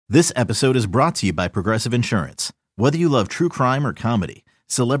This episode is brought to you by Progressive Insurance. Whether you love true crime or comedy,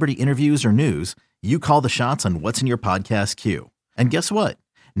 celebrity interviews or news, you call the shots on what's in your podcast queue. And guess what?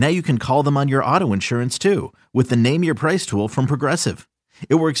 Now you can call them on your auto insurance too with the Name Your Price tool from Progressive.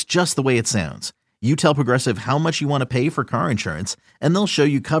 It works just the way it sounds. You tell Progressive how much you want to pay for car insurance, and they'll show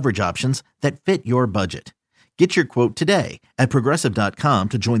you coverage options that fit your budget. Get your quote today at Progressive.com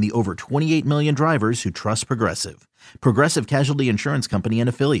to join the over 28 million drivers who trust Progressive. Progressive Casualty Insurance Company and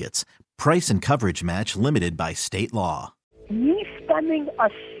Affiliates. Price and coverage match limited by state law. Me spending a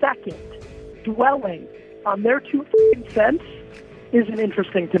second dwelling on their 2 cents isn't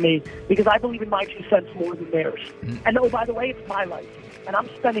interesting to me because I believe in my 2 cents more than theirs. And oh, by the way, it's my life. And I'm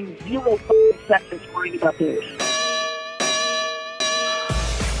spending 0 seconds worrying about theirs.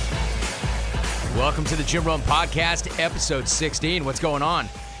 Welcome to the Jim Rome Podcast, episode 16. What's going on?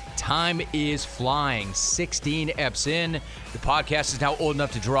 Time is flying. 16 eps in. The podcast is now old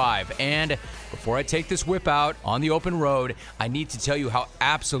enough to drive. And before I take this whip out on the open road, I need to tell you how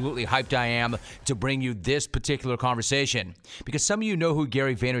absolutely hyped I am to bring you this particular conversation. Because some of you know who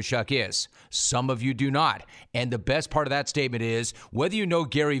Gary Vaynerchuk is. Some of you do not. And the best part of that statement is, whether you know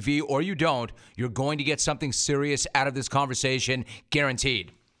Gary V or you don't, you're going to get something serious out of this conversation,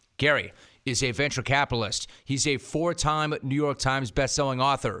 guaranteed. Gary is a venture capitalist. He's a 4-time New York Times bestselling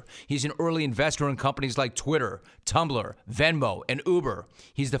author. He's an early investor in companies like Twitter, Tumblr, Venmo, and Uber.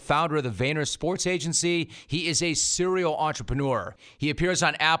 He's the founder of the Vayner Sports Agency. He is a serial entrepreneur. He appears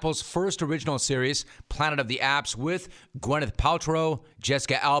on Apple's first original series, Planet of the Apps, with Gwyneth Paltrow,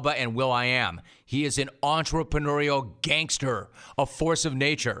 Jessica Alba, and will.i.am. He is an entrepreneurial gangster, a force of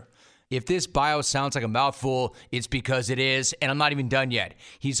nature. If this bio sounds like a mouthful, it's because it is, and I'm not even done yet.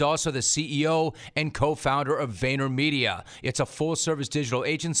 He's also the CEO and co-founder of Vayner Media. It's a full-service digital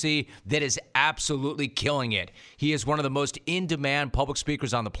agency that is absolutely killing it. He is one of the most in-demand public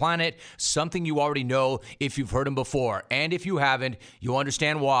speakers on the planet, something you already know if you've heard him before. And if you haven't, you'll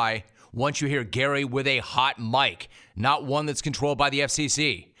understand why once you hear Gary with a hot mic, not one that's controlled by the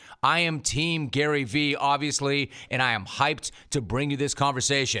FCC. I am Team Gary V, obviously, and I am hyped to bring you this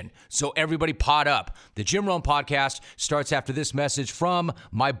conversation. So everybody pod up. The Jim Rome Podcast starts after this message from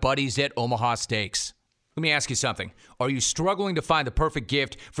my buddies at Omaha Steaks. Let me ask you something. Are you struggling to find the perfect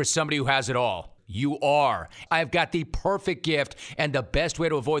gift for somebody who has it all? You are. I've got the perfect gift and the best way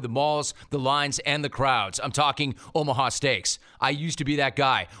to avoid the malls, the lines, and the crowds. I'm talking Omaha Steaks. I used to be that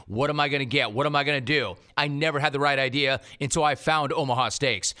guy. What am I going to get? What am I going to do? I never had the right idea until I found Omaha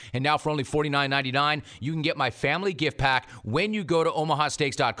Steaks. And now for only $49.99, you can get my family gift pack when you go to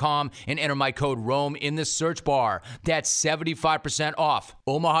omahasteaks.com and enter my code ROME in the search bar. That's 75% off.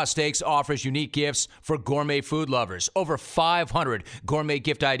 Omaha Steaks offers unique gifts for gourmet food lovers. Over 500 gourmet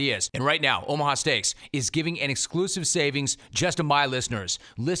gift ideas. And right now, Omaha Steaks is giving an exclusive savings just to my listeners.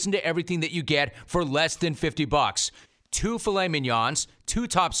 Listen to everything that you get for less than $50. 2 filet mignons, 2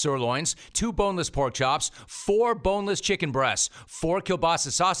 top sirloins, 2 boneless pork chops, 4 boneless chicken breasts, 4 kielbasa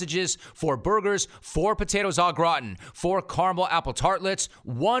sausages, 4 burgers, 4 potatoes au gratin, 4 caramel apple tartlets,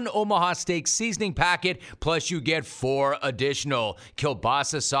 1 Omaha Steak seasoning packet, plus you get 4 additional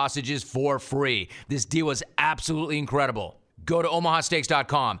kielbasa sausages for free. This deal is absolutely incredible. Go to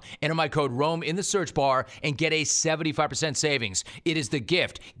omahasteaks.com, enter my code ROME in the search bar, and get a 75% savings. It is the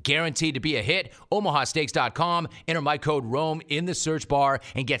gift, guaranteed to be a hit. omahasteaks.com, enter my code ROME in the search bar,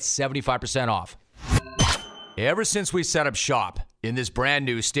 and get 75% off. Ever since we set up shop in this brand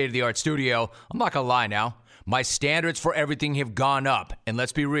new state-of-the-art studio, I'm not going to lie now, my standards for everything have gone up, and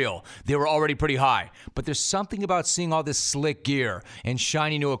let's be real, they were already pretty high. But there's something about seeing all this slick gear and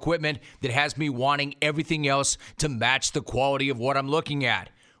shiny new equipment that has me wanting everything else to match the quality of what I'm looking at.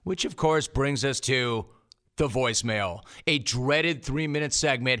 Which, of course, brings us to the voicemail, a dreaded 3-minute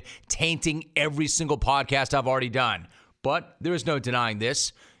segment tainting every single podcast I've already done. But there is no denying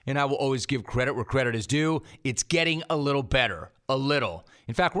this, and I will always give credit where credit is due. It's getting a little better. A little.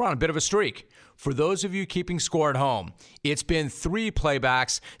 In fact, we're on a bit of a streak. For those of you keeping score at home, it's been 3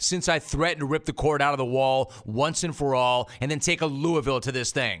 playbacks since I threatened to rip the cord out of the wall once and for all and then take a Louisville to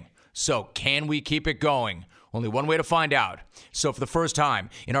this thing. So can we keep it going? Only one way to find out. So for the first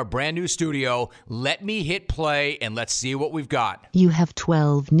time in our brand new studio, let me hit play and let's see what we've got. You have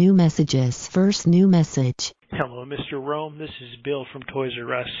 12 new messages. First new message. Hello, Mr. Rome. This is Bill from Toys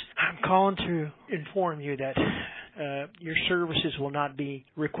R Us. I'm calling to inform you that your services will not be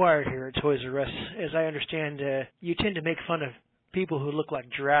required here at Toys R Us. As I understand, you tend to make fun of people who look like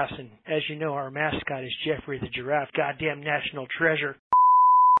giraffes, and as you know, our mascot is Jeffrey the Giraffe, goddamn national treasure.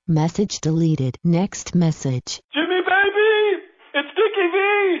 Message deleted. Next message. Jimmy, baby! It's Dickie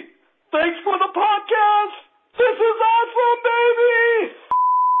V! Thanks for the podcast! This is awesome, baby!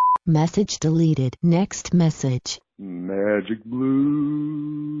 Message deleted. Next message. Magic blue,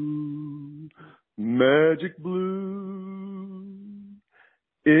 magic blue.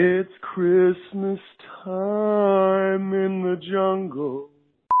 It's Christmas time in the jungle.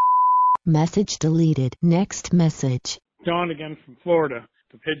 Message deleted. Next message. Don again from Florida.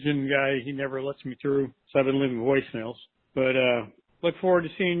 The pigeon guy, he never lets me through, so I've been leaving voicemails. But look forward to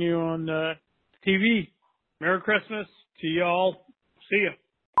seeing you on TV. Merry Christmas to y'all. See ya.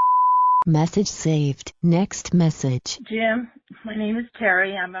 Message saved. Next message. Jim, my name is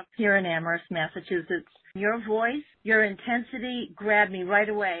Terry. I'm up here in Amherst, Massachusetts. Your voice, your intensity grabbed me right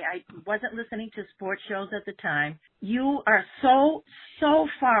away. I wasn't listening to sports shows at the time. You are so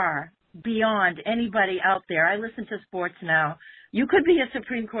far beyond anybody out there. I listen to sports now. You could be a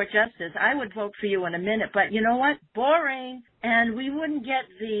Supreme Court justice. I would vote for you in a minute, but you know what? Boring, and we wouldn't get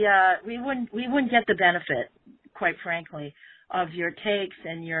the benefit, quite frankly, of your takes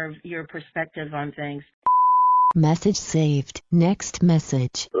and your perspective on things. Message saved. Next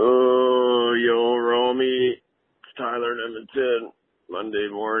message. Oh, yo, Romy. It's Tyler in Edmonton. Monday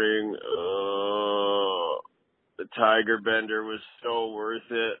morning. The Tiger Bender was so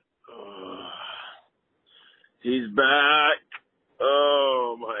worth it. He's back.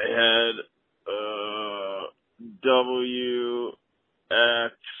 Oh, my head. W,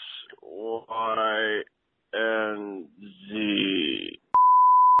 X, Y, and Z.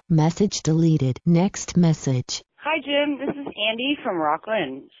 Message deleted. Next message. Hi, Jim. This is Andy from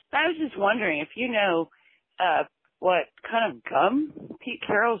Rockland. I was just wondering if you know what kind of gum Pete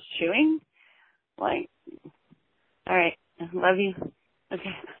Carroll's chewing. Like, all right. Love you.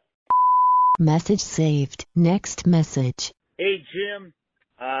 Okay. Message saved. Next message. Hey, Jim.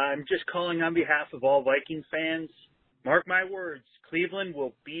 I'm just calling on behalf of all Viking fans. Mark my words, Cleveland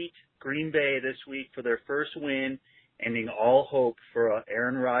will beat Green Bay this week for their first win, ending all hope for a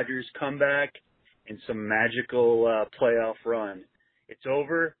Aaron Rodgers comeback and some magical playoff run. It's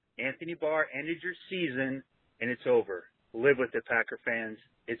over. Anthony Barr ended your season, and it's over. Live with it, Packer fans.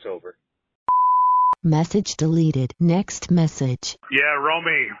 It's over. Message deleted. Next message. Yeah,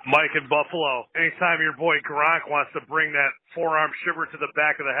 Romy, Mike in Buffalo. Anytime your boy Gronk wants to bring that forearm shiver to the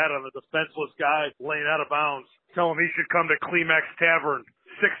back of the head on a defenseless guy laying out of bounds, tell him he should come to Climax Tavern,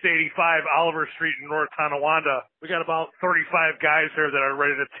 685 Oliver Street in North Tonawanda. We got about 35 guys there that are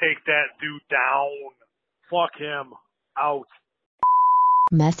ready to take that dude down. Fuck him. Out.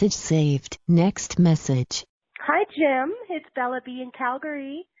 Message saved. Next message. Hi, Jim. It's Bella B in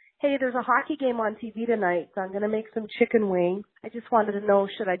Calgary. Hey, there's a hockey game on TV tonight, so I'm going to make some chicken wings. I just wanted to know,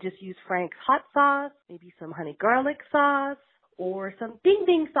 should I just use Frank's hot sauce, maybe some honey garlic sauce, or some ding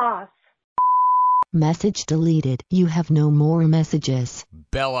ding sauce? Message deleted. You have no more messages.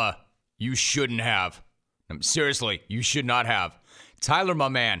 Bella, you shouldn't have. Seriously, you should not have. Tyler, my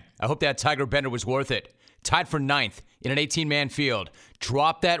man, I hope that Tiger Bender was worth it. Tied for 9th in an 18-man field.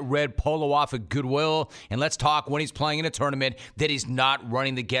 Drop that red polo off at Goodwill, and let's talk when he's playing in a tournament that he's not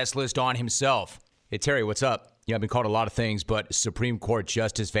running the guest list on himself. Hey, Terry, what's up? Yeah, I've been called a lot of things, but Supreme Court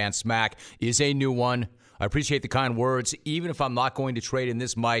Justice Van Smack is a new one. I appreciate the kind words, even if I'm not going to trade in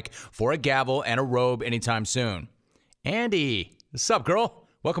this mic for a gavel and a robe anytime soon. Andy, what's up, girl?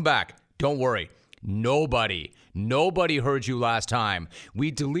 Welcome back. Don't worry. Nobody heard you last time. We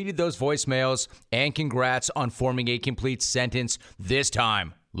deleted those voicemails, and congrats on forming a complete sentence this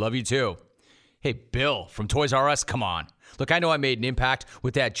time. Love you too. Hey, Bill from Toys R Us, come on. Look, I know I made an impact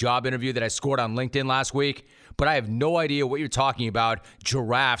with that job interview that I scored on LinkedIn last week, but I have no idea what you're talking about.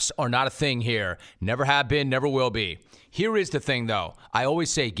 Giraffes are not a thing here. Never have been, never will be. Here is the thing, though. I always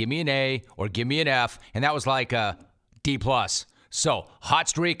say, give me an A or give me an F, and that was like a D+. So, hot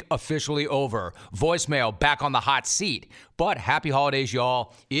streak officially over. Voicemail back on the hot seat. But happy holidays,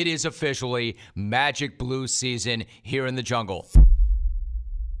 y'all. It is officially Magic Blue season here in the jungle.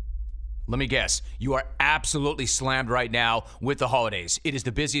 Let me guess, you are absolutely slammed right now with the holidays. It is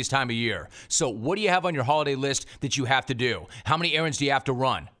the busiest time of year. So what do you have on your holiday list that you have to do? How many errands do you have to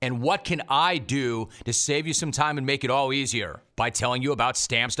run? And what can I do to save you some time and make it all easier? By telling you about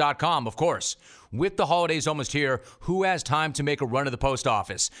Stamps.com, of course. With the holidays almost here, who has time to make a run to the post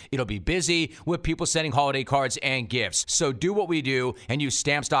office? It'll be busy with people sending holiday cards and gifts. So do what we do and use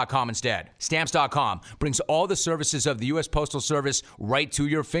Stamps.com instead. Stamps.com brings all the services of the U.S. Postal Service right to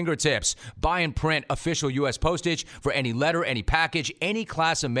your fingertips. Buy and print official U.S. postage for any letter, any package, any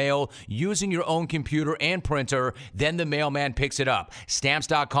class of mail using your own computer and printer. Then the mailman picks it up.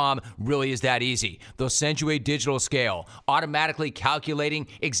 Stamps.com really is that easy. They'll send you a digital scale, automatically calculating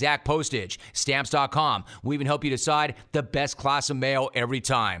exact postage. Stamps.com will even help you decide the best class of mail every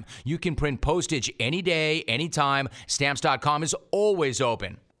time. You can print postage any day, anytime. Stamps.com is always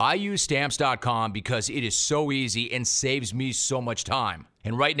open. I use Stamps.com because it is so easy and saves me so much time.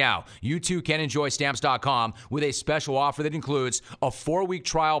 And right now, you too can enjoy Stamps.com with a special offer that includes a 4-week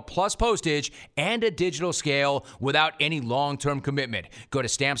trial plus postage and a digital scale without any long-term commitment. Go to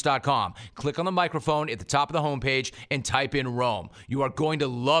Stamps.com, click on the microphone at the top of the homepage, and type in Rome. You are going to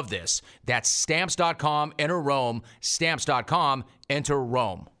love this. That's Stamps.com, enter Rome. Stamps.com, enter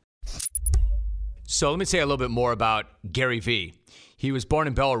Rome. So let me say a little bit more about Gary Vee. He was born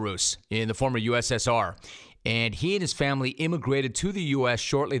in Belarus in the former USSR, and he and his family immigrated to the U.S.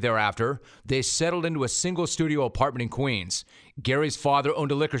 shortly thereafter. They settled into a single studio apartment in Queens. Gary's father owned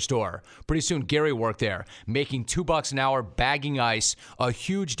a liquor store. Pretty soon, Gary worked there, making $2 an hour bagging ice, a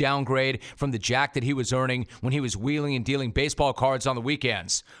huge downgrade from the jack that he was earning when he was wheeling and dealing baseball cards on the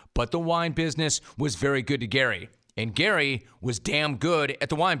weekends. But the wine business was very good to Gary, and Gary was damn good at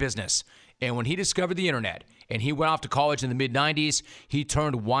the wine business. And when he discovered the internet and he went off to college in the mid-90s, he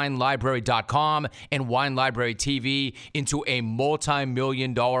turned WineLibrary.com and Wine Library TV into a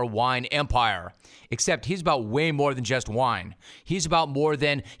multi-million-dollar wine empire. Except he's about way more than just wine. He's about more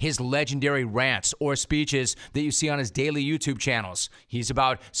than his legendary rants or speeches that you see on his daily YouTube channels. He's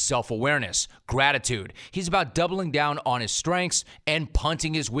about self-awareness, gratitude. He's about doubling down on his strengths and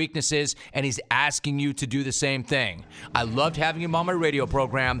punting his weaknesses, and he's asking you to do the same thing. I loved having him on my radio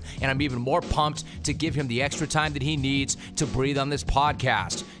program, and I'm even more pumped to give him the extra time that he needs to breathe on this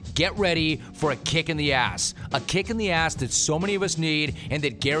podcast. Get ready for a kick in the ass. A kick in the ass that so many of us need and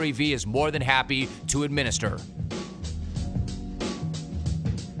that Gary Vee is more than happy to administer.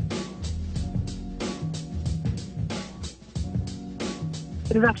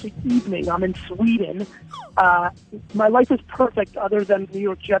 It is actually evening. I'm in Sweden. My life is perfect other than the New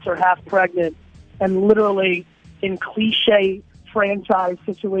York Jets are half pregnant. And literally in cliche franchise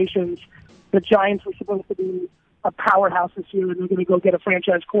situations, the Giants were supposed to be a powerhouse this year, and they're going to go get a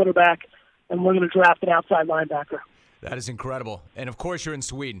franchise quarterback, and we're going to draft an outside linebacker. That is incredible. And, of course, you're in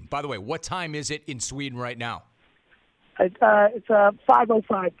Sweden. By the way, what time is it in Sweden right now? It's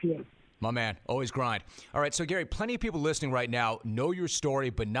 5:05 p.m. My man, always grind. All right, so Gary, plenty of people listening right now know your story,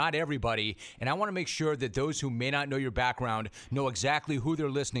 but not everybody. And I want to make sure that those who may not know your background know exactly who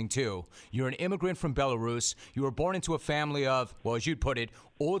they're listening to. You're an immigrant from Belarus. You were born into a family of, well, as you'd put it,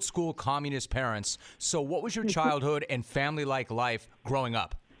 old school communist parents. So what was your childhood and family-like life growing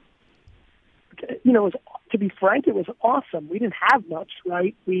up? You know, to be frank, it was awesome. We didn't have much,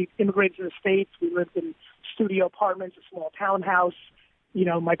 right? We immigrated to the States. We lived in studio apartments, a small townhouse. You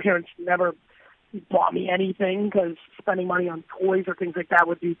know, my parents never bought me anything because spending money on toys or things like that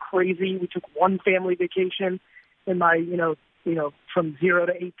would be crazy. We took one family vacation in my, you know, from 0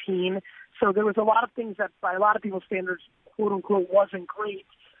 to 18. So there was a lot of things that by a lot of people's standards, quote unquote, wasn't great.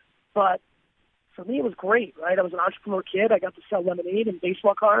 But for me, it was great, right? I was an entrepreneur kid. I got to sell lemonade and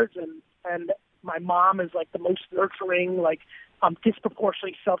baseball cards, and my mom is like the most nurturing, like I'm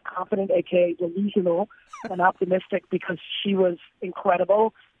disproportionately self-confident, aka delusional and optimistic because she was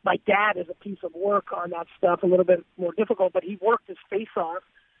incredible. My dad is a piece of work on that stuff, a little bit more difficult, but he worked his face off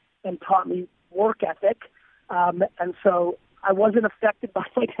and taught me work ethic. And so I wasn't affected by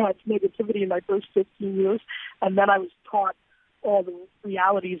my dad's negativity in my first 15 years. And then I was taught all the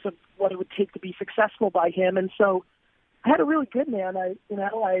realities of what it would take to be successful by him. And so I had a really good man.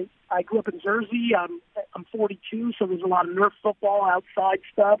 I grew up in Jersey. I'm 42, so there's a lot of Nerf football, outside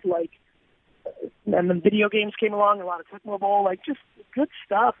stuff, like, and then video games came along, a lot of Tecmo Bowl, like just good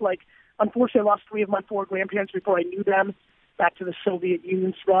stuff. Like, unfortunately, I lost 3 of my 4 grandparents before I knew them, back to the Soviet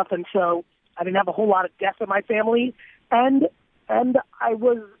Union stuff, and so I didn't have a whole lot of death in my family, and I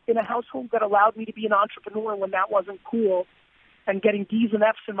was in a household that allowed me to be an entrepreneur when that wasn't cool, and getting D's and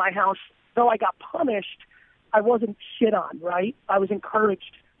F's in my house, though I got punished, I wasn't shit on, right? I was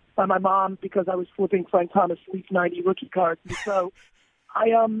encouraged by my mom because I was flipping Frank Thomas Leaf 90 rookie cards. And so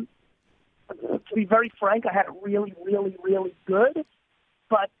to be very frank, I had it really, really, really good,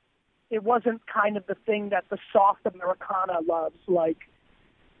 but it wasn't kind of the thing that the soft Americana loves, like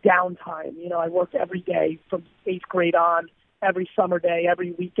downtime. You know, I worked every day from 8th grade on, every summer day,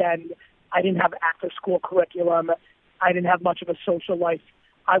 every weekend. I didn't have after-school curriculum. I didn't have much of a social life.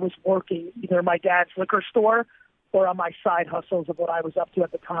 I was working either in my dad's liquor store or on my side hustles of what I was up to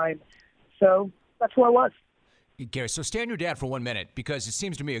at the time. So that's who I was. Gary, so stay on your dad for 1 minute, because it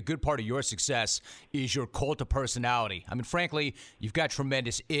seems to me a good part of your success is your cult of personality. I mean, frankly, you've got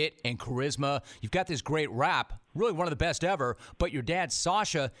tremendous it and charisma. You've got this great rap, really one of the best ever, but your dad,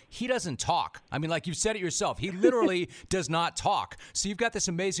 Sasha, he doesn't talk. I mean, like you said it yourself, he literally does not talk. So you've got this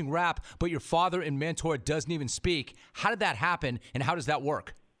amazing rap, but your father and mentor doesn't even speak. How did that happen, and how does that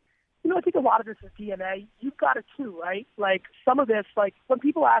work? I think a lot of this is DNA. You've got it too, right? Like some of this, like when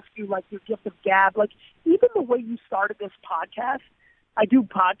people ask you, like your gift of gab, like even the way you started this podcast, I do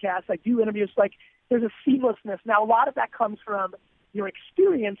podcasts, I do interviews, like there's a seamlessness. Now, a lot of that comes from your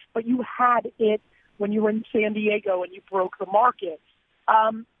experience, but you had it when you were in San Diego and you broke the market.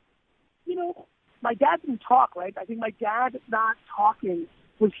 My dad didn't talk, right? I think my dad not talking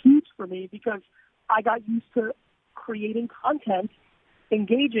was huge for me because I got used to creating content,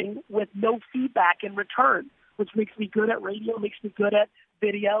 engaging with no feedback in return, which makes me good at radio, makes me good at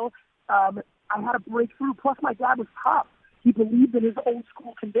video. I had a breakthrough. Plus, my dad was tough. He believed in his old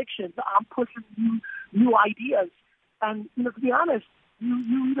school convictions. I'm pushing new ideas. And, to be honest,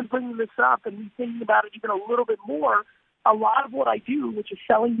 you even bringing this up and me thinking about it even a little bit more, a lot of what I do, which is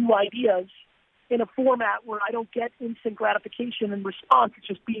selling new ideas in a format where I don't get instant gratification and response, it's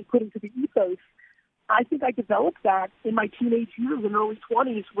just being put into the ethos. I think I developed that in my teenage years and early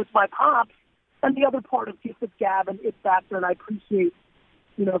 20s with my pops, and the other part of gift of gab and it factor, and I appreciate,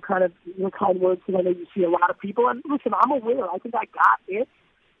 kind of your kind words, because I know you see a lot of people. And listen, I'm aware. I think I got it.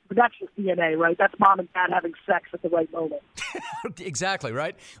 But that's just DNA, right? That's mom and dad having sex at the right moment. Exactly,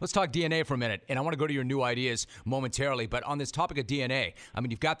 right? Let's talk DNA for a minute. And I want to go to your new ideas momentarily. But on this topic of DNA, I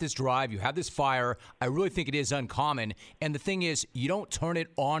mean, you've got this drive, you have this fire. I really think it is uncommon. And the thing is, you don't turn it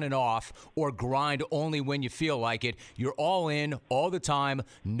on and off or grind only when you feel like it. You're all in all the time,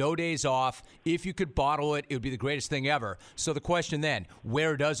 no days off. If you could bottle it, it would be the greatest thing ever. So the question then,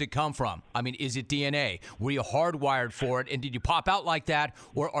 where does it come from? I mean, is it DNA? Were you hardwired for it? And did you pop out like that?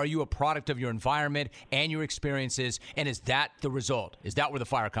 Or are you a product of your environment and your experiences? And is that the result? Is that where the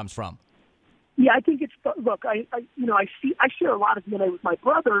fire comes from? Yeah, I think it's, look, I share a lot of DNA with my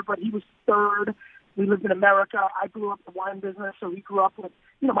brother, but he was third. We lived in America. I grew up in the wine business, so he grew up with,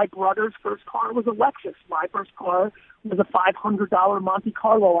 my brother's first car was a Lexus. My first car was a $500 Monte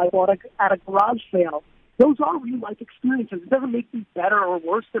Carlo I bought at a garage sale. Those are real life experiences. It doesn't make me better or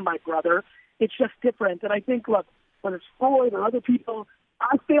worse than my brother. It's just different. And I think, look, whether it's Freud or other people,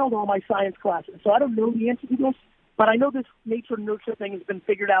 I failed all my science classes, so I don't know the answer to this, but I know this nature and nurture thing has been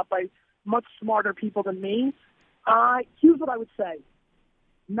figured out by much smarter people than me. Here's what I would say.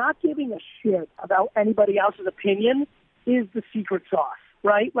 Not giving a shit about anybody else's opinion is the secret sauce,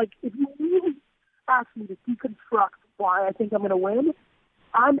 right? Like, if you really ask me to deconstruct why I think I'm going to win,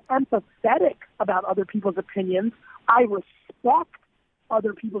 I'm empathetic about other people's opinions. I respect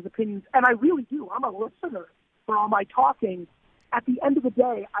other people's opinions, and I really do. I'm a listener for all my talking. At the end of the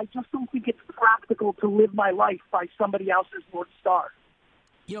day, I just don't think it's practical to live my life by somebody else's North Star.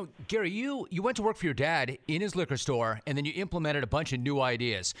 Gary, you went to work for your dad in his liquor store, and then you implemented a bunch of new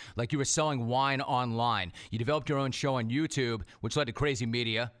ideas, like you were selling wine online. You developed your own show on YouTube, which led to Crazy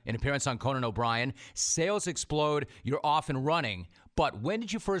Media, an appearance on Conan O'Brien. Sales explode, you're off and running. But when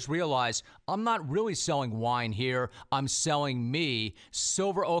did you first realize, I'm not really selling wine here, I'm selling me?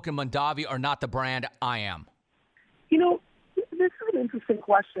 Silver Oak and Mondavi are not the brand, I am. This is an interesting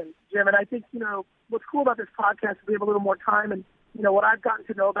question, Jim, and I think, what's cool about this podcast is we have a little more time, and, what I've gotten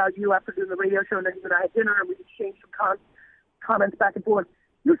to know about you after doing the radio show, and then you and I had dinner, and we exchanged some comments back and forth.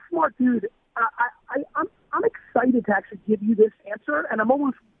 You're a smart dude. I'm excited to actually give you this answer, and I'm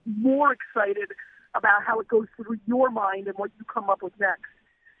almost more excited about how it goes through your mind and what you come up with next.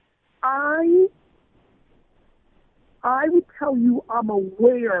 I would tell you I'm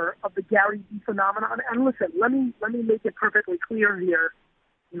aware of the Gary Vee phenomenon. And listen, let me make it perfectly clear here.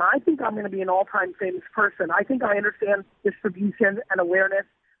 I think I'm going to be an all-time famous person. I think I understand distribution and awareness.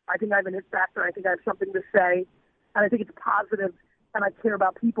 I think I have an it factor. I think I have something to say. And I think it's positive, and I care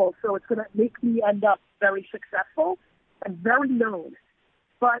about people. So it's going to make me end up very successful and very known.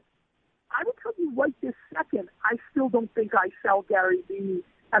 But I will tell you right this second, I still don't think I sell Gary Vee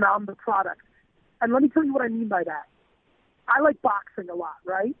and I'm the product. And let me tell you what I mean by that. I like boxing a lot,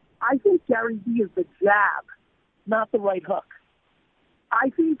 right? I think Gary Vee is the jab, not the right hook. I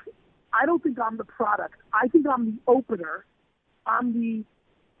don't think I'm the product. I think I'm the opener. I'm the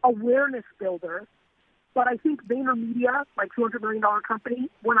awareness builder. But I think VaynerMedia, my $200 million company,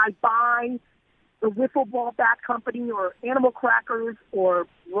 when I buy the wiffle ball bat company or Animal Crackers or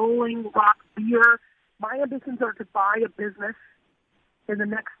Rolling Rock Beer, my ambitions are to buy a business in the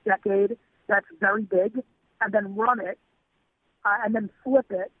next decade that's very big and then run it and then flip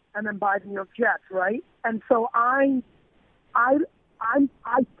it and then buy the New York Jets, right? And so I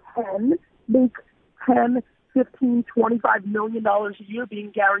can make $10, $15, $25 million a year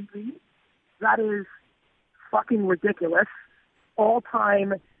being Gary Vee. That is fucking ridiculous,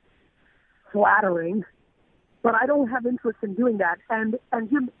 all-time flattering, but I don't have interest in doing that. And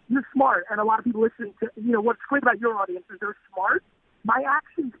you're smart, and a lot of people listening to, what's great about your audience is they're smart, my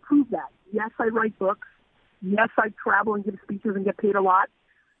actions prove that. Yes, I write books. Yes, I travel and give speeches and get paid a lot.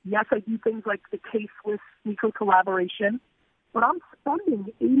 Yes, I do things like the K-Swiss sneaker collaboration. But I'm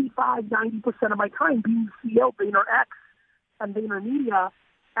spending 85-90% of my time being CEO of VaynerX and VaynerMedia.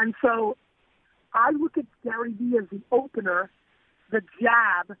 And so I look at Gary Vee as the opener, the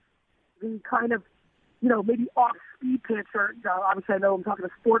jab, the kind of, maybe off-speed pitch, or obviously I know I'm talking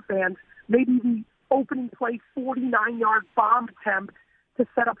to sport fans, maybe the opening play 49-yard bomb attempt to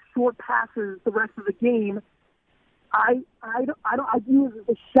set up short passes the rest of the game. I view it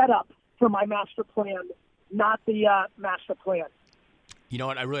as a setup for my master plan, not the master plan. You know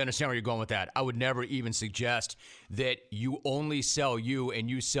what? I really understand where you're going with that. I would never even suggest that you only sell you and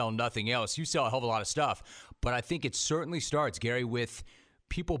you sell nothing else. You sell a hell of a lot of stuff. But I think it certainly starts, Gary, with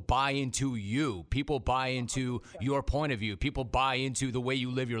people buy into you. People buy into your point of view. People buy into the way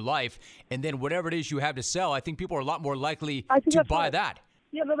you live your life. And then whatever it is you have to sell, I think people are a lot more likely to buy that.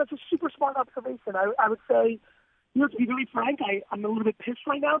 Yeah, no, that's a super smart observation. I would say, to be very frank, I'm a little bit pissed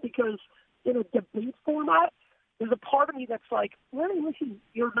right now because in a debate format, there's a part of me that's like, well, listen,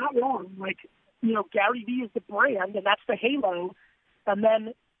 you're not wrong. Like, Gary Vee is the brand, and that's the halo, and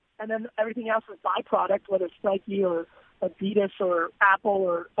then everything else is byproduct, whether it's Nike or Adidas or Apple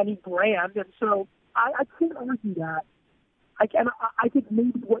or any brand. And so I can't argue that. I think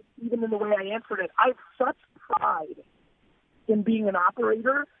maybe even in the way I answered it, I have such pride in being an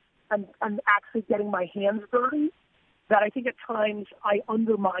operator and actually getting my hands dirty that I think at times I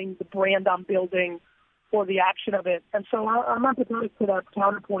undermine the brand I'm building or the action of it. And so I'm empathetic to that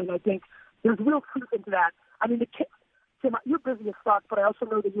counterpoint. I think there's real truth into that. I mean, Tim, you're busy as fuck, but I also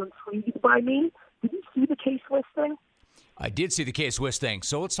know that you're intrigued by me. Did you see the K-Swiss thing? I did see the K-Swiss thing,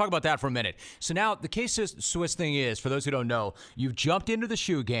 so let's talk about that for a minute. So now the K-Swiss thing is, for those who don't know, you've jumped into the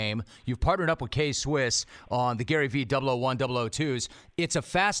shoe game. You've partnered up with K-Swiss on the Gary Vee 001, 002s. It's a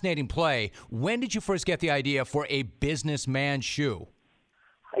fascinating play. When did you first get the idea for a businessman shoe?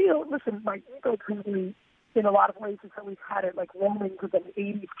 Listen, my ego currently, in a lot of ways, has always had it like roaming because I'm an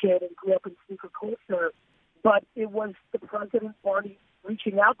 80s kid and grew up in sneaker culture. But it was the president, Barney,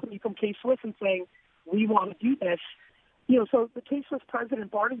 reaching out to me from K-Swiss and saying, we want to do this. So the K-Swiss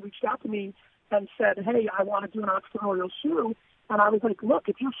president, Barney, reached out to me and said, hey, I want to do an entrepreneurial shoe. And I was like, look,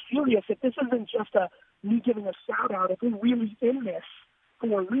 if you're serious, if this isn't just me giving a shout-out, if you're really in this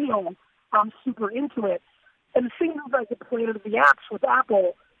for real, I'm super into it. And the same as I did Planet of the Apps with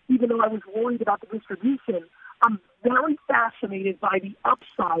Apple, even though I was worried about the distribution, I'm very fascinated by the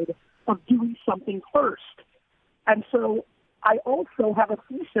upside of doing something first. And so I also have a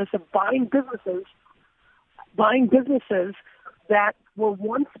thesis of buying businesses that were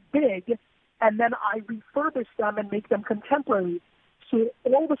once big, and then I refurbish them and make them contemporary. So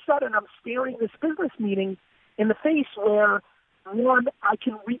all of a sudden, I'm staring this business meeting in the face where, one, I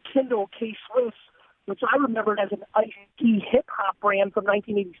can rekindle K-Swiss, which I remembered as an Ice-T hip-hop brand from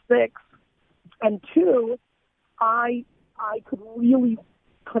 1986, and two, I could really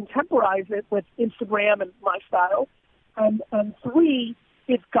contemporize it with Instagram and my style, and three,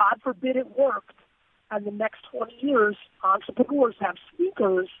 if God forbid it worked, and the next 20 years entrepreneurs have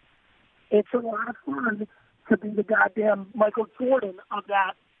sneakers, it's a lot of fun to be the goddamn Michael Jordan of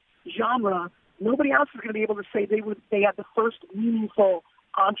that genre. Nobody else is going to be able to say they had the first meaningful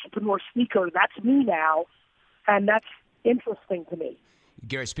entrepreneur sneaker. That's me now, and that's interesting to me.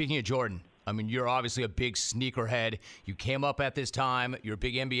 Gary, speaking of Jordan, I mean, you're obviously a big sneakerhead. You came up at this time. You're a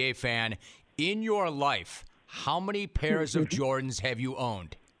big NBA fan. In your life, how many pairs of Jordans have you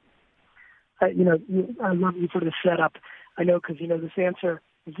owned? I love you for the setup. I know because you know this answer.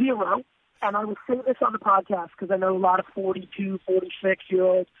 0. And I will say this on the podcast because I know a lot of 42,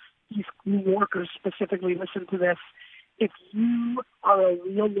 46-year-olds, these New Yorkers specifically listen to this. If you are a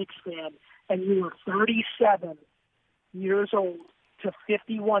real Knicks fan and you are 37 years old to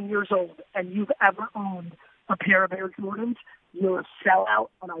 51 years old and you've ever owned a pair of Air Jordans, you're a sellout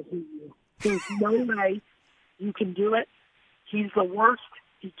and I hate you. There's no way you can do it. He's the worst.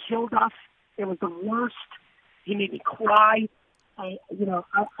 He killed us. It was the worst. He made me cry.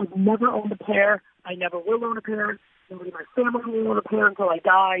 I've never owned a pair. I never will own a pair. Nobody in my family will own a pair until I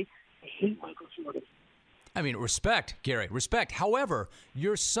die. I hate Michael Jordan. I mean, respect, Gary, respect. However,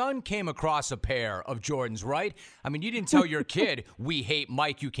 your son came across a pair of Jordans, right? I mean, you didn't tell your kid, we hate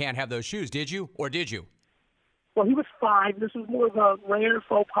Mike, you can't have those shoes, did you? Or did you? Well, he was 5. This was more of a rare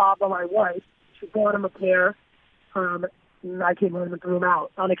faux pas by my wife. She bought him a pair. And I came home and threw him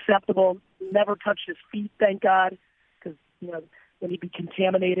out. Unacceptable. Never touched his feet, thank God, because, then he'd be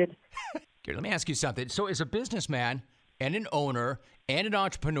contaminated. Gary, let me ask you something. So as a businessman, and an owner and an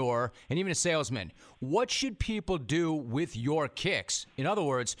entrepreneur and even a salesman. What should people do with your kicks? In other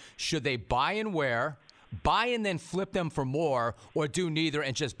words, should they buy and wear, buy and then flip them for more, or do neither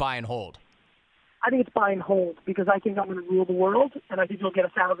and just buy and hold? I think it's buy and hold because I think I'm going to rule the world, and I think you'll get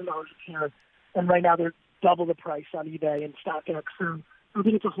 $1,000 a pair. And right now they're double the price on eBay and StockX, so I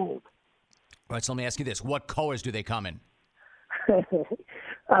think it's a hold. All right, so let me ask you this. What colors do they come in?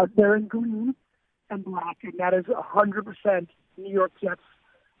 They're in green and black, and that is 100% New York Jets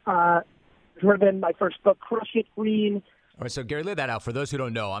driven. My first book, Crush It, green. All right, so Gary, lay that out for those who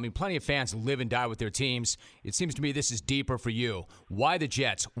don't know. I mean, plenty of fans live and die with their teams. It seems to me this is deeper for you. Why the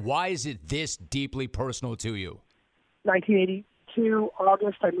Jets? Why is it this deeply personal to you? 1982,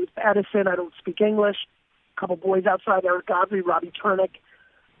 August, I moved to Edison. I don't speak English. A couple boys outside, Eric Godley, Robbie Turnick,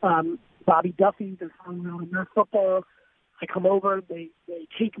 Bobby Duffy. They're throwing around in their football. I come over. They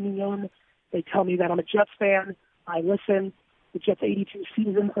take me in. They tell me that I'm a Jets fan. I listen. The Jets' 82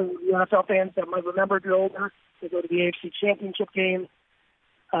 season, for the NFL fans that might remember, if you're older, they go to the AFC Championship game.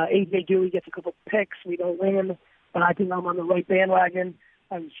 A.J. Dewey gets a couple picks. We don't win, but I think I'm on the right bandwagon.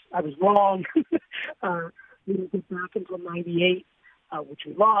 I was wrong. We didn't get back until 98, which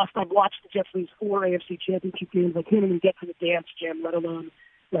we lost. I've watched the Jets lose 4 AFC Championship games. I can't even get to the dance, Jim, let alone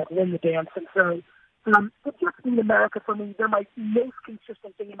win the dance. And so the Jets mean America for me. They're my most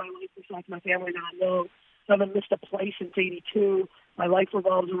consistent thing in my life besides my family that I know. I haven't missed a play since 82. My life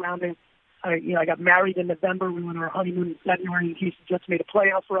revolves around it. I got married in November. We went on our honeymoon in February in case the Jets made a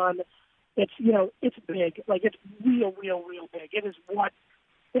playoff run. It's, it's big. Like, it's real, real, real big. It is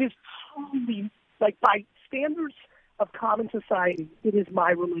truly, like, by standards of common society, it is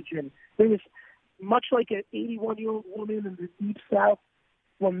my religion. There is, much like an 81-year-old woman in the Deep South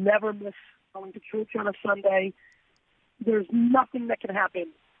will never miss going to church on a Sunday. There's nothing that can happen.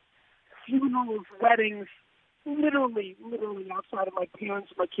 Funerals, weddings, literally outside of my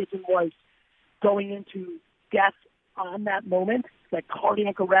parents, my kids and wife, going into death on that moment, like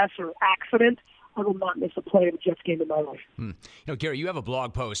cardiac arrest or accident, I will not miss a play of a Jets game in my life. Gary, you have a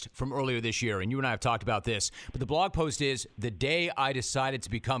blog post from earlier this year, and you and I have talked about this, but the blog post is The Day I Decided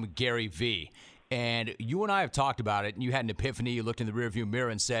to Become Gary V. And you and I have talked about it, and you had an epiphany. You looked in the rearview mirror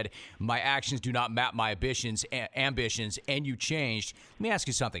and said, my actions do not map my ambitions, and you changed. Let me ask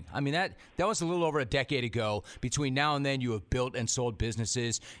you something. I mean, that was a little over a decade ago. Between now and then, you have built and sold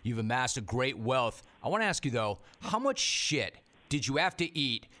businesses. You've amassed a great wealth. I want to ask you, though, how much shit did you have to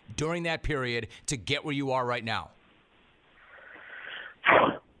eat during that period to get where you are right now?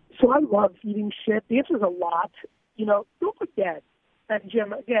 So I love eating shit. The answer is a lot. Don't forget. And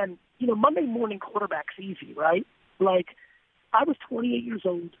Jim, again, Monday morning quarterback's easy, right? Like, I was 28 years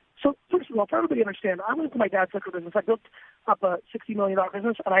old. So first of all, for everybody to understand, I went into my dad's liquor business. I built up a $60 million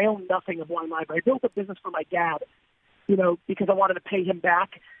business, and I own nothing of Wine Library. I built a business for my dad, because I wanted to pay him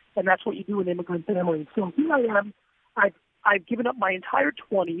back, and that's what you do in an immigrant family. So here I am. I've given up my entire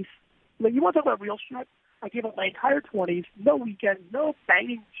 20s. Like, you want to talk about real shit? I gave up my entire 20s, no weekends, no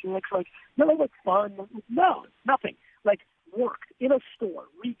banging chicks, no fun, no, nothing. Like, worked in a store,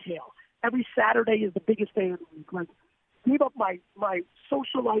 retail. Every Saturday is the biggest day of the week. Like, gave up my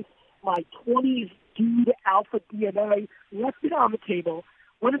social life, my 20s dude alpha DNA, left it on the table,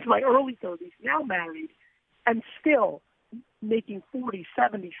 went into my early 30s, now married, and still making $40,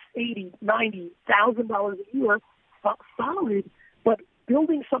 $70, $80, $90,000 a year, solid, but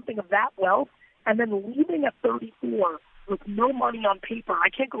building something of that wealth, and then leaving at 34 with no money on paper. I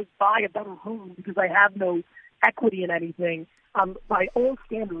can't go buy a better home because I have no equity in anything. By all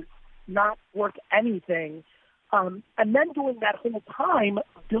standards, not worth anything. And then doing that whole time,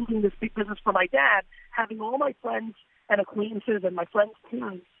 building this big business for my dad, having all my friends and acquaintances and my friends'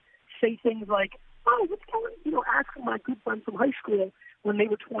 parents say things like, oh, what's Gary, asking my good friend from high school when they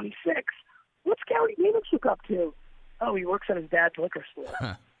were 26, what's Gary Vaynerchuk up to? Oh, he works at his dad's liquor store.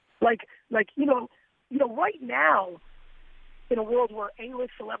 Huh. Right now, in a world where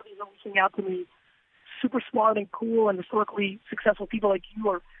A-list celebrities are reaching out to me, super smart and cool and historically successful people like you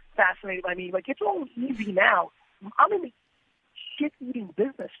are fascinated by me. Like, it's all easy now. I'm in the shit-eating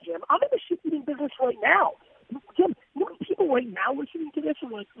business, Jim. I'm in the shit-eating business right now. Jim, people right now listening to this are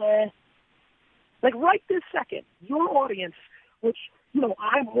like, Like, right this second, your audience, which,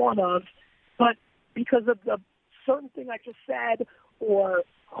 I'm one of, but because of the certain thing I just said, or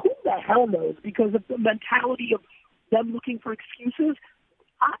who the hell knows, because of the mentality of them looking for excuses,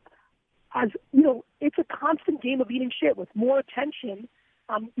 it's a constant game of eating shit with more attention.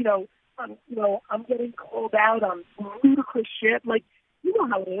 I'm getting called out on ludicrous shit. Like, you know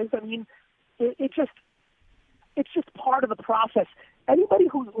how it is. I mean, it's just part of the process. anybody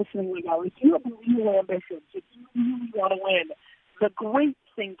who's listening right now, if you have real ambitions, if you really want to win, the great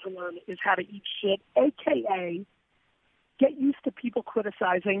thing to learn is how to eat shit, a.k.a. get used to people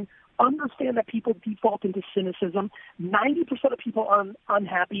criticizing, understand that people default into cynicism. 90% of people are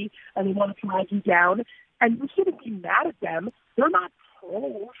unhappy and they want to drag you down, and you shouldn't be mad at them. They're not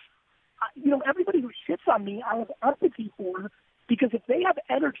trolls. Everybody who shits on me, I have empathy for, because if they have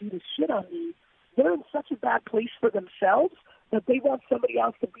energy to shit on me, they're in such a bad place for themselves that they want somebody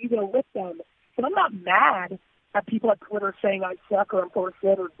else to be there with them. And I'm not mad at people at Twitter saying I suck or I'm full of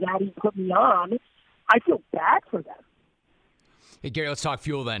shit or daddy put me on. I feel bad for them. Hey, Gary, let's talk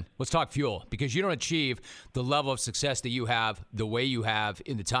fuel then. Let's talk fuel, because you don't achieve the level of success that you have, the way you have,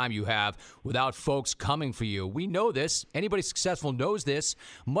 in the time you have, without folks coming for you. We know this. Anybody successful knows this.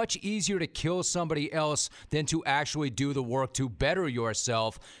 Much easier to kill somebody else than to actually do the work to better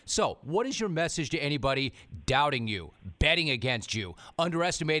yourself. So what is your message to anybody doubting you, betting against you,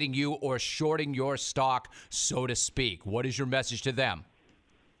 underestimating you, or shorting your stock, so to speak? What is your message to them?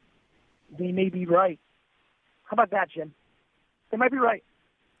 They may be right. How about that, Jim? They might be right.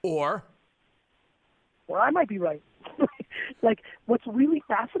 Or I might be right. Like, what's really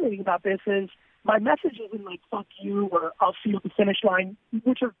fascinating about this is my message isn't like, fuck you, or I'll see you at the finish line,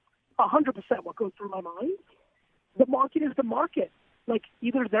 which are 100% what goes through my mind. The market is the market. Like,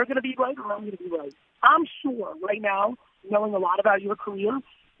 either they're going to be right or I'm going to be right. I'm sure right now, knowing a lot about your career,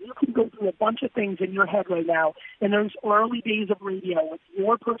 you can go through a bunch of things in your head right now in those early days of radio with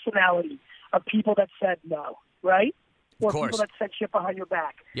your personality of people that said no, right? Or people that said shit behind your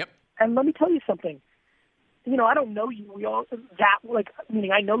back. Yep. And let me tell you something. I don't know you.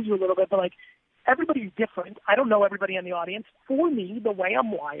 Meaning I know you a little bit, but everybody's different. I don't know everybody in the audience. For me, the way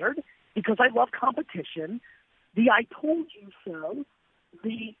I'm wired, because I love competition, the I told you so,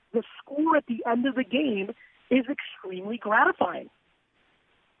 the score at the end of the game is extremely gratifying.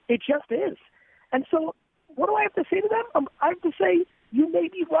 It just is. And so what do I have to say to them? I have to say, you may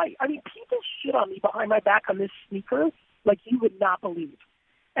be right. I mean, people shit on me behind my back on this sneaker like you would not believe.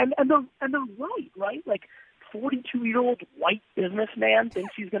 And they're right? Like, 42-year-old white businessman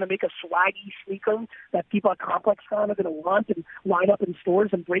thinks he's going to make a swaggy sneaker that people at ComplexCon are going to want and line up in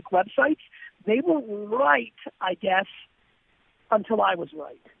stores and break websites. They were right, I guess, until I was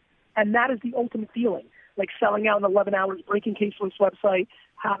right. And that is the ultimate feeling. Like selling out in 11 hours, breaking Caseless website,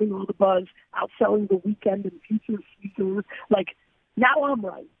 having all the buzz, outselling the Weekend and Future sneakers. Like, now I'm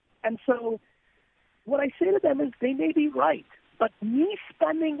right. And so what I say to them is they may be right, but me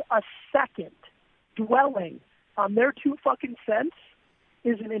spending a second dwelling on their 2 fucking cents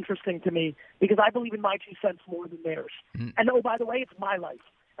isn't interesting to me, because I believe in my 2 cents more than theirs. And oh, by the way, it's my life,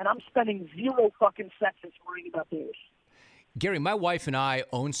 and I'm spending 0 fucking seconds worrying about theirs. Gary, my wife and I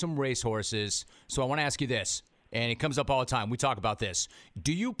own some racehorses, so I want to ask you this, and it comes up all the time. We talk about this.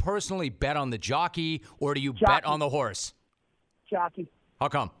 Do you personally bet on the jockey, or do you bet on the horse? Jockey. How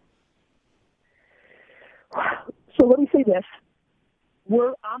come? So let me say this.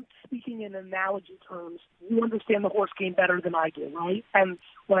 I'm speaking in analogy terms. You understand the horse game better than I do, right? And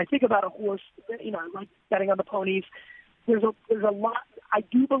when I think about a horse, I like betting on the ponies. There's a lot. I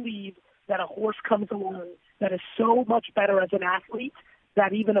do believe that a horse comes along that is so much better as an athlete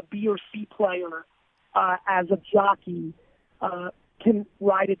that even a B or C player as a jockey can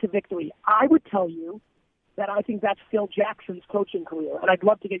ride it to victory. I would tell you that I think that's Phil Jackson's coaching career, and I'd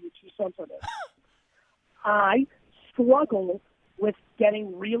love to get your 2 cents on this. I struggle with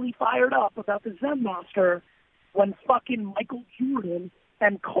getting really fired up about the Zen Master when fucking Michael Jordan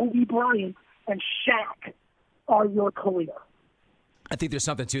and Kobe Bryant and Shaq are your career. I think there's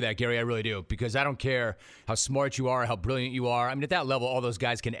something to that, Gary. I really do, because I don't care how smart you are, how brilliant you are. I mean, at that level, all those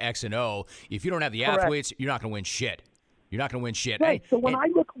guys can X and O. If you don't have the athletes, you're not going to win shit. You're not going to win shit. Right. So when I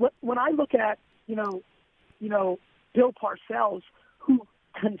look at Bill Parcells, who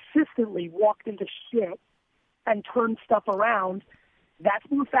consistently walked into shit and turned stuff around, that's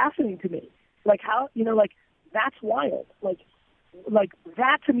more fascinating to me. Like how, that's wild. Like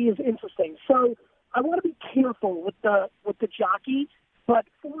that to me is interesting. So I want to be careful with the jockey, but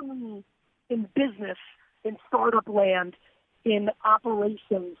for me, in business, in startup land, in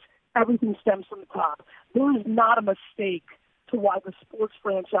operations, everything stems from the top. There is not a mistake to why the sports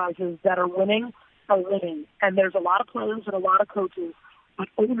franchises that are winning. And there's a lot of players and a lot of coaches, but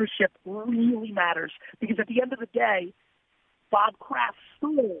ownership really matters, because at the end of the day, Bob Kraft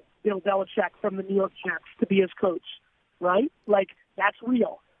stole Bill Belichick from the New York Jets to be his coach, right? Like, that's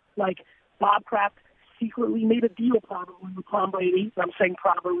real. Like, Bob Kraft secretly made a deal probably with Tom Brady, I'm saying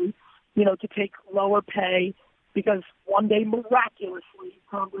probably, to take lower pay, because one day, miraculously,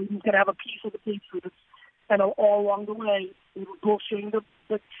 Tom Brady's going to have a piece of the Patriots, And all along the way, we were bullshitting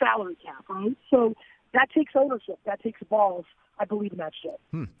the salary cap, right? So that takes ownership. That takes balls. I believe in that shit.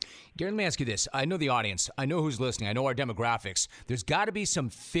 Gary, let me ask you this. I know the audience. I know who's listening. I know our demographics. There's got to be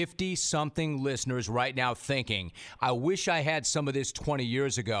some 50-something listeners right now thinking, I wish I had some of this 20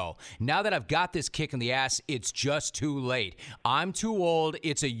 years ago. Now that I've got this kick in the ass, it's just too late. I'm too old.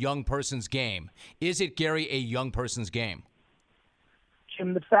 It's a young person's game. Is it, Gary, a young person's game?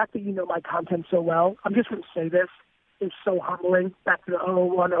 Jim, the fact that you know my content so well, I'm just going to say this, is so humbling. Back to the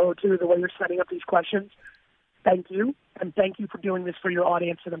 01, 02, the way you're setting up these questions. Thank you, and thank you for doing this for your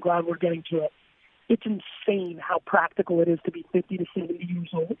audience, and I'm glad we're getting to it. It's insane how practical it is to be 50 to 70 years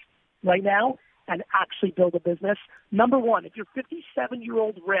old right now and actually build a business. Number one, if you're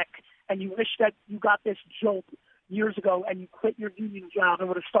 57-year-old Rick and you wish that you got this jolt years ago and you quit your union job and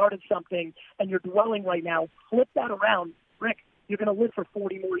would have started something and you're dwelling right now, flip that around. Rick, you're going to live for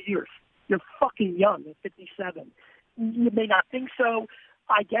 40 more years. You're fucking young at 57. You may not think so.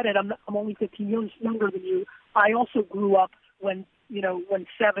 I get it. I'm only 15 years younger than you. I also grew up when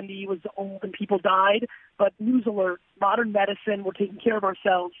 70 was old and people died. But news alert, modern medicine, we're taking care of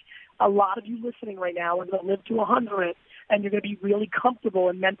ourselves. A lot of you listening right now are going to live to 100, and you're going to be really comfortable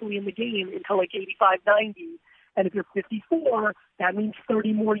and mentally in the game until like 85, 90. And if you're 54, that means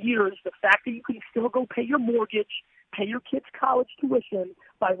 30 more years. The fact that you can still go pay your mortgage, pay your kids' college tuition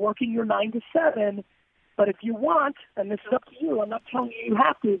by working your 9 to 7. But if you want, and this is up to you, I'm not telling you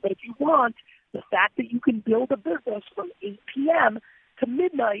have to, but if you want, the fact that you can build a business from 8 p.m. to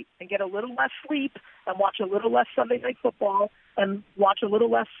midnight and get a little less sleep and watch a little less Sunday Night Football and watch a little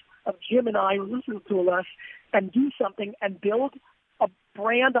less of Jim and I, or listen to less, and do something and build a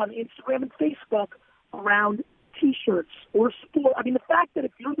brand on Instagram and Facebook around T-shirts or sport. I mean, the fact that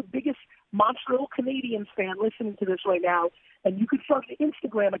if you're the biggest Montreal Canadiens fan listening to this right now, and you could start an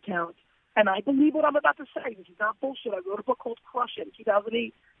Instagram account, and I believe what I'm about to say. This is not bullshit. I wrote a book called Crush It in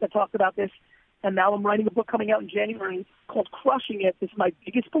 2008 that talked about this, and now I'm writing a book coming out in January called Crushing It. This is my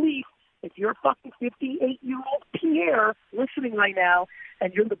biggest belief. If you're a fucking 58-year-old Pierre listening right now,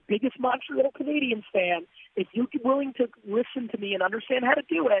 and you're the biggest Montreal Canadiens fan, if you're willing to listen to me and understand how to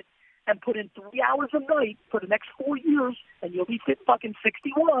do it, and put in 3 hours a night for the next 4 years, and you'll be fit fucking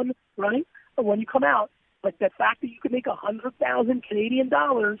 61, right? When you come out. But the fact that you can make 100,000 Canadian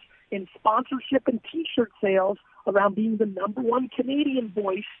dollars in sponsorship and T-shirt sales around being the number one Canadian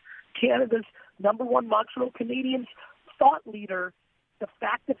voice, Canada's number one Montreal Canadiens thought leader, the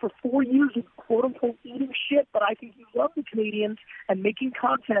fact that for 4 years of quote-unquote eating shit, but I think you love the Canadians and making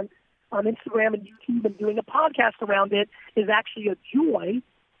content on Instagram and YouTube and doing a podcast around it is actually a joy.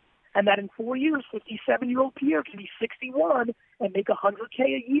 And that in 4 years, 57-year-old Pierre can be 61 and make $100K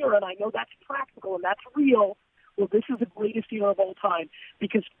a year. And I know that's practical and that's real. Well, this is the greatest year of all time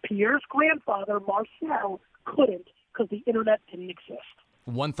because Pierre's grandfather, Marcel, couldn't because the internet didn't exist.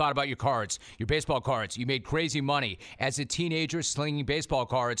 One thought about your cards, your baseball cards. You made crazy money as a teenager slinging baseball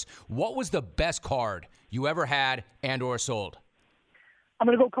cards. What was the best card you ever had and or sold? I'm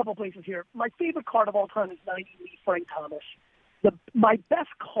going to go a couple places here. My favorite card of all time is 90 Lee Frank Thomas. My best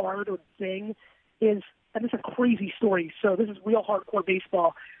card or thing is, and this is a crazy story, so this is real hardcore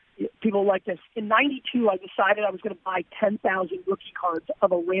baseball. People like this. In 92, I decided I was going to buy 10,000 rookie cards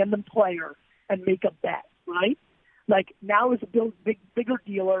of a random player and make a bet, right? Like, now as a bigger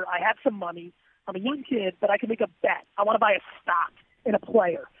dealer, I have some money. I'm a young kid, but I can make a bet. I want to buy a stock in a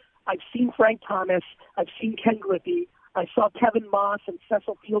player. I've seen Frank Thomas. I've seen Ken Griffey. I saw Kevin Moss and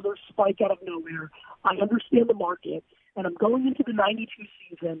Cecil Fielder spike out of nowhere. I understand the market. And I'm going into the 92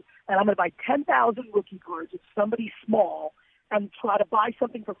 season, and I'm going to buy 10,000 rookie cards of somebody small and try to buy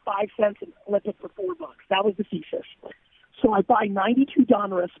something for 5 cents and flip it for $4. That was the thesis. So I buy 92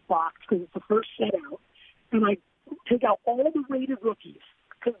 Donruss box because it's the first set out, and I take out all the rated rookies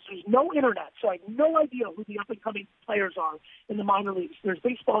because there's no internet, so I have no idea who the up-and-coming players are in the minor leagues. There's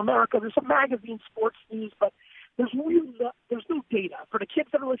Baseball America, there's some magazines, sports news, but there's no data. For the kids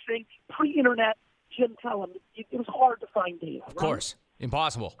that are listening, pre-internet, Jim, tell them it was hard to find data. Of course.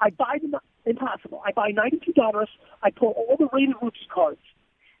 Impossible. Impossible. I buy 92 Donruss. I pull all the rated rookie cards.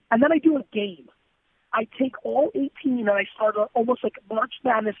 And then I do a game. I take all 18 and I start almost like a March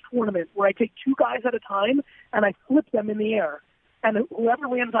Madness tournament where I take 2 guys at a time and I flip them in the air. And whoever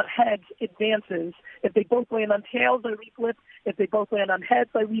lands on heads advances. If they both land on tails, I reflip. If they both land on heads,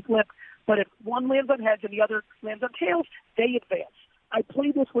 I reflip. But if one lands on heads and the other lands on tails, they advance. I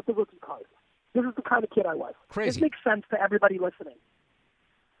play this with the rookie cards. This is the kind of kid I was. Crazy. This makes sense to everybody listening.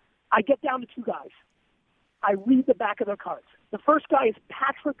 I get down to 2 guys. I read the back of their cards. The first guy is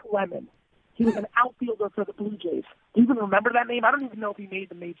Patrick Lemon. He was an outfielder for the Blue Jays. Do you even remember that name? I don't even know if he made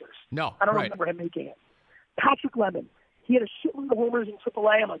the majors. No, I don't right. remember him making it. Patrick Lemon. He had a shitload of homers in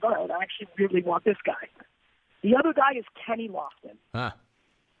AAA. I'm like, all right, I actually really want this guy. The other guy is Kenny Lofton. Huh.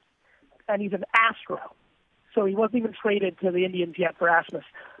 And he's an Astro. So he wasn't even traded to the Indians yet for Asmus.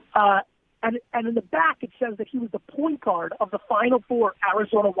 And in the back, it says that he was the point guard of the Final Four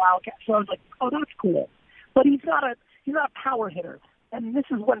Arizona Wildcats. So I was like, oh, that's cool. But he's not a power hitter. And this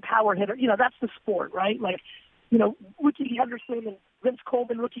is when power hitter, that's the sport, right? Like, Ricky Henderson and Vince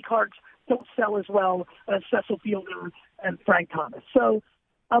Coleman rookie cards don't sell as well as Cecil Fielder and Frank Thomas. So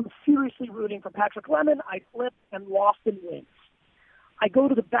I'm seriously rooting for Patrick Lemon. I flip, and Lofton wins. I go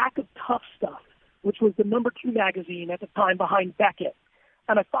to the back of Tough Stuff, which was the number 2 magazine at the time behind Beckett.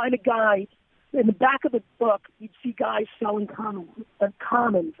 And I find a guy in the back of the book. You'd see guys selling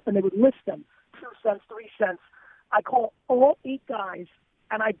commons, and they would list them 2 cents, 3 cents. I call all 8 guys,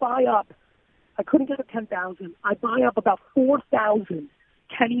 and I buy up. I couldn't get to 10,000. I buy up about 4,000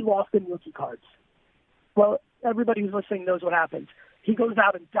 Kenny Lofton rookie cards. Well, everybody who's listening knows what happens. He goes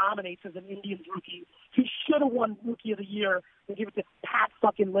out and dominates as an Indians rookie. He should have won Rookie of the Year and give it to Pat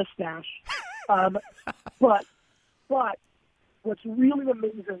fucking Listash. But what's really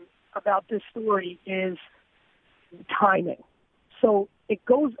amazing about this story is timing. So it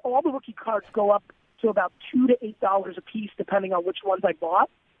goes, all the rookie cards go up to about $2 to $8 a piece, depending on which ones I bought.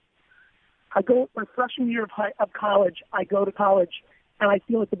 I go, my freshman year of college, I go to college, and I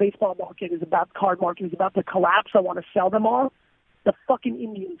feel like the baseball market is about, card market is about to collapse. I want to sell them all. The fucking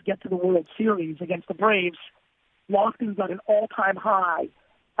Indians get to the World Series against the Braves. Lofton's at an all-time high,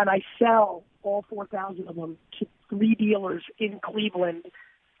 and I sell all 4,000 of them to 3 dealers in Cleveland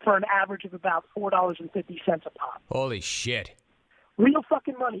for an average of about $4.50 a pop. Holy shit. Real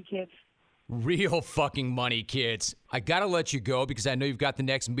fucking money, kids. Real fucking money, kids. I got to let you go because I know you've got the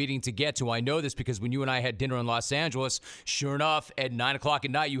next meeting to get to. I know this because when you and I had dinner in Los Angeles, sure enough, at 9 o'clock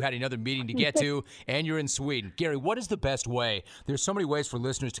at night, you had another meeting to get to, and you're in Sweden. Gary, what is the best way? There's so many ways for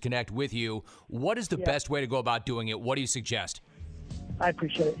listeners to connect with you. What is the best way to go about doing it? What do you suggest? I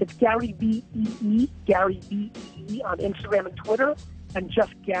appreciate it. It's Gary B-E-E, Gary B-E-E on Instagram and Twitter, and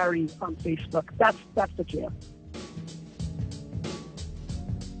just Gary on Facebook. That's the jam.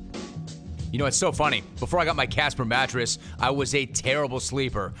 You know, it's so funny. Before I got my Casper mattress, I was a terrible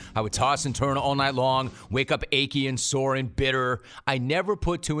sleeper. I would toss and turn all night long, wake up achy and sore and bitter. I never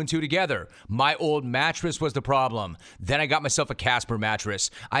put 2 and 2 together. My old mattress was the problem. Then I got myself a Casper mattress.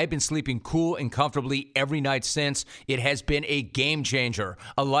 I have been sleeping cool and comfortably every night since. It has been a game changer,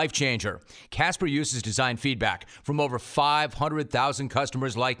 a life changer. Casper uses design feedback from over 500,000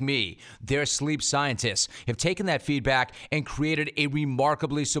 customers like me. Their sleep scientists have taken that feedback and created a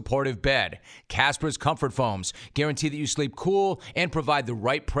remarkably supportive bed. Casper's comfort foams guarantee that you sleep cool and provide the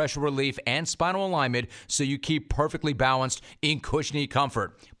right pressure relief and spinal alignment so you keep perfectly balanced in cushiony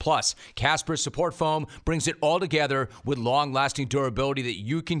comfort. Plus, Casper's support foam brings it all together with long-lasting durability that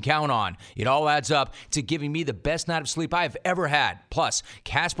you can count on. It all adds up to giving me the best night of sleep I've ever had. Plus,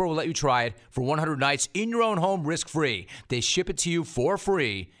 Casper will let you try it for 100 nights in your own home risk-free. They ship it to you for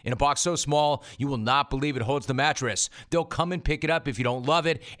free in a box so small you will not believe it holds the mattress. They'll come and pick it up if you don't love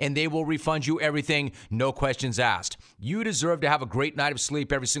it, and they will refund you everything, no questions asked. You deserve to have a great night of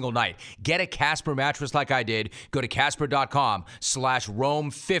sleep every single night. Get a Casper mattress like I did. Go to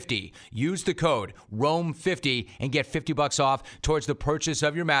Casper.com/Rome50. Use the code Rome50 and get $50 off towards the purchase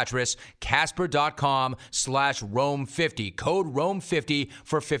of your mattress. Casper.com/Rome50. Code Rome50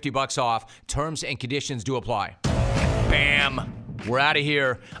 for $50 off. Terms and conditions do apply. Bam! We're out of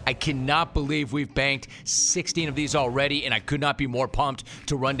here. I cannot believe we've banked 16 of these already, and I could not be more pumped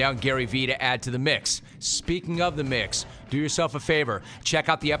to run down Gary V to add to the mix. Speaking of the mix, do yourself a favor. Check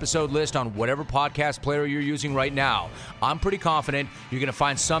out the episode list on whatever podcast player you're using right now. I'm pretty confident you're going to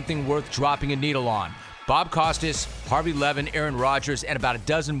find something worth dropping a needle on. Bob Costas, Harvey Levin, Aaron Rodgers, and about a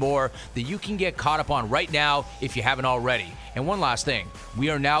dozen more that you can get caught up on right now if you haven't already. And one last thing, we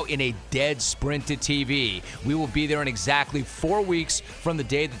are now in a dead sprint to TV. We will be there in exactly 4 weeks from the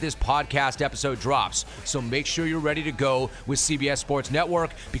day that this podcast episode drops. So make sure you're ready to go with CBS Sports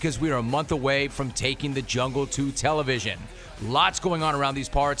Network because we are a month away from taking the jungle to television. Lots going on around these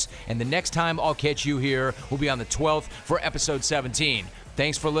parts, and the next time I'll catch you here will be on the 12th for episode 17.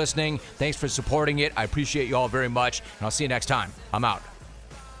 Thanks for listening. Thanks for supporting it. I appreciate you all very much, and I'll see you next time. I'm out.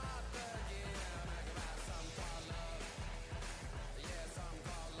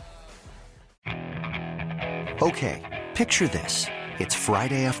 Okay, picture this. It's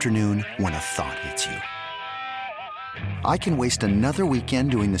Friday afternoon when a thought hits you. I can waste another weekend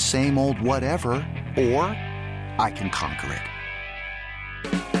doing the same old whatever, or I can conquer it.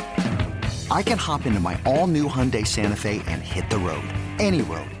 I can hop into my all-new Hyundai Santa Fe and hit the road. Any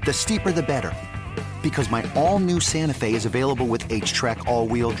road. The steeper, the better. Because my all-new Santa Fe is available with H-Track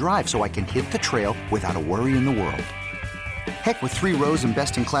all-wheel drive, so I can hit the trail without a worry in the world. Heck, with 3 rows and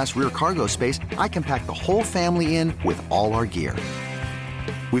best-in-class rear cargo space, I can pack the whole family in with all our gear.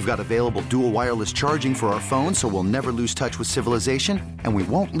 We've got available dual wireless charging for our phones, so we'll never lose touch with civilization, and we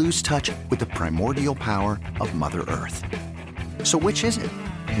won't lose touch with the primordial power of Mother Earth. So which is it?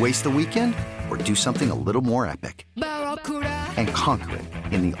 Waste the weekend or do something a little more epic? And conquer it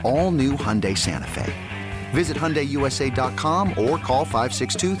in the all-new Hyundai Santa Fe. Visit HyundaiUSA.com or call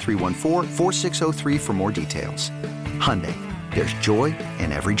 562-314-4603 for more details. Hyundai, there's joy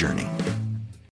in every journey.